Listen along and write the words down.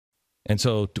And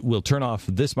so we'll turn off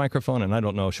this microphone, and I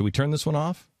don't know, should we turn this one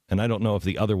off? And I don't know if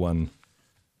the other one,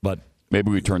 but... Maybe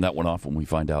we turn that one off when we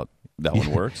find out that one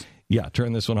works. Yeah,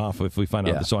 turn this one off if we find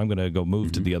out. So I'm going to go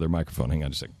move to the other microphone. Hang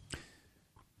on a second.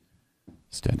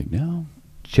 Standing now.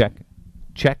 Check.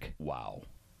 Check. Wow.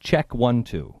 Check 1,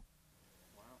 2.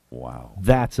 Wow.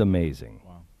 That's amazing.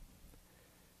 Wow.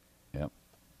 Yep.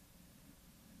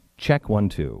 Check 1,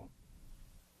 2.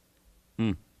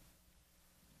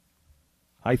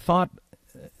 I thought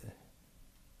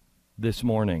this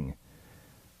morning,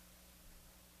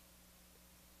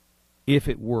 if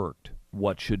it worked,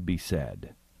 what should be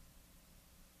said?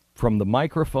 From the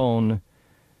microphone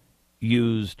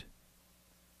used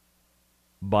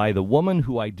by the woman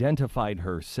who identified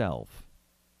herself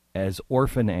as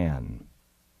Orphan Ann.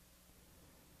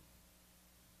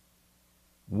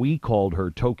 We called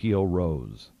her Tokyo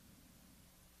Rose.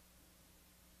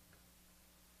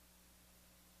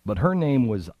 But her name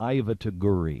was Iva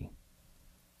Taguri,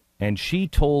 and she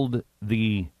told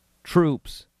the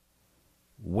troops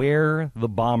where the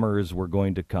bombers were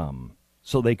going to come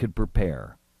so they could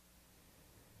prepare.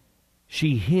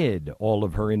 She hid all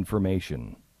of her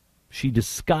information. She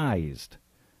disguised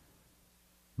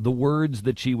the words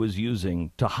that she was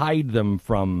using to hide them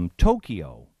from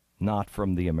Tokyo, not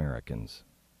from the Americans.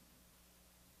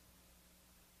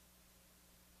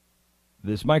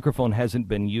 This microphone hasn't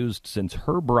been used since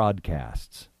her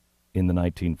broadcasts in the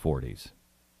 1940s.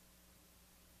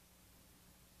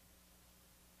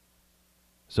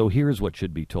 So here's what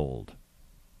should be told.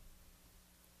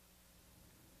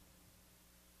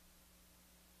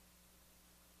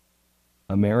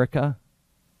 America,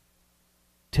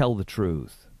 tell the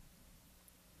truth.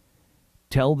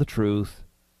 Tell the truth,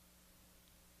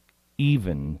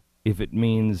 even if it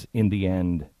means in the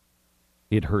end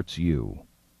it hurts you.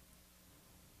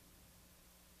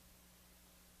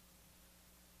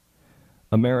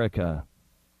 America,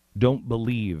 don't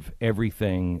believe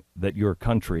everything that your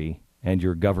country and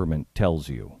your government tells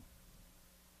you.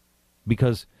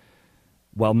 Because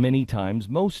while many times,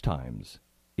 most times,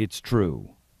 it's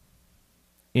true,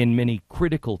 in many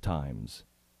critical times,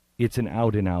 it's an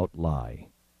out-and-out lie.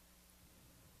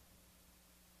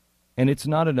 And it's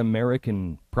not an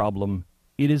American problem,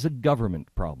 it is a government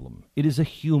problem. It is a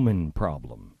human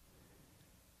problem.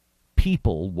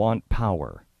 People want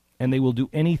power, and they will do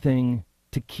anything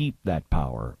to keep that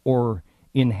power or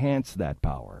enhance that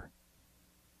power.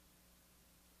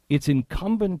 It's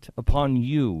incumbent upon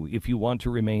you, if you want to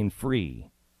remain free,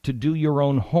 to do your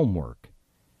own homework.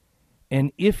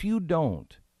 And if you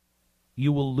don't,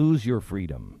 you will lose your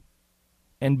freedom.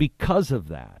 And because of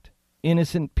that,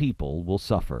 innocent people will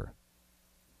suffer.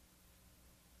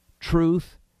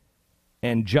 Truth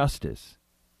and justice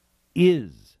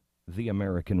is the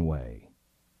American way.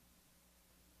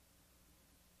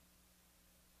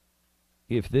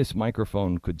 If this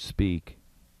microphone could speak,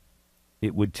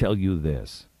 it would tell you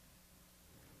this.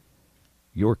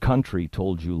 Your country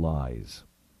told you lies.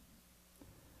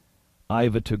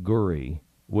 Iva Taguri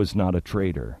was not a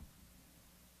traitor.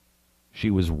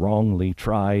 She was wrongly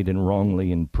tried and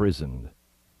wrongly imprisoned.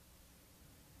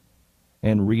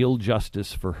 And real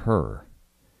justice for her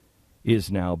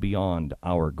is now beyond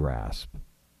our grasp.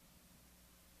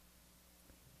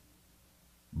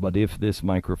 But if this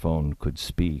microphone could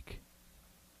speak,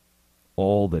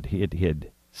 all that it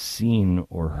had seen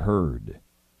or heard,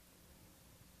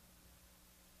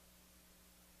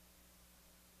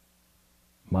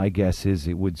 my guess is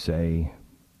it would say,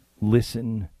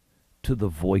 listen to the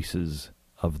voices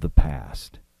of the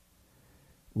past.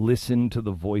 Listen to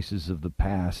the voices of the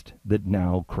past that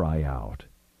now cry out.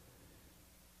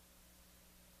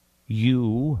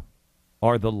 You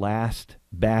are the last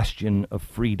bastion of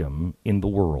freedom in the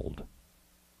world.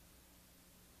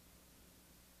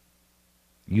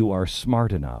 You are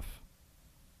smart enough.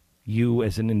 You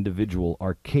as an individual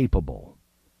are capable.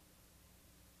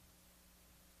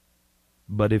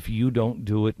 But if you don't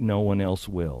do it, no one else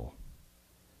will.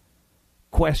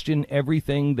 Question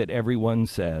everything that everyone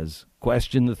says.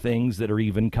 Question the things that are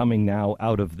even coming now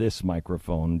out of this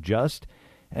microphone, just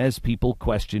as people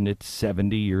questioned it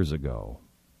 70 years ago.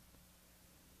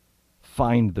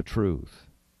 Find the truth.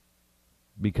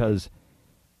 Because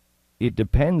it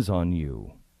depends on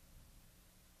you.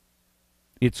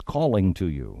 It's calling to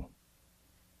you.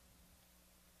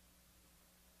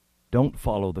 Don't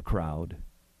follow the crowd.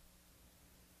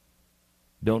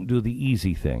 Don't do the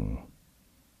easy thing.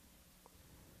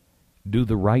 Do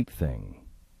the right thing.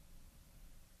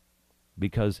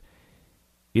 Because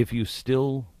if you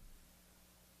still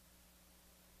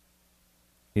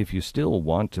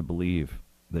want to believe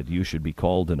that you should be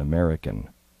called an American,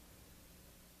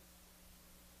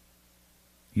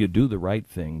 You do the right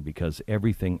thing because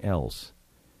everything else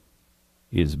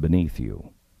is beneath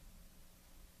you.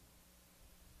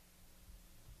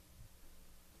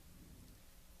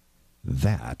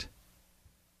 That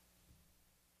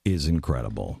is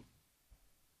incredible.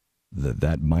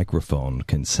 That microphone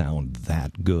can sound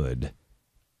that good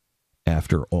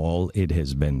after all it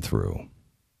has been through.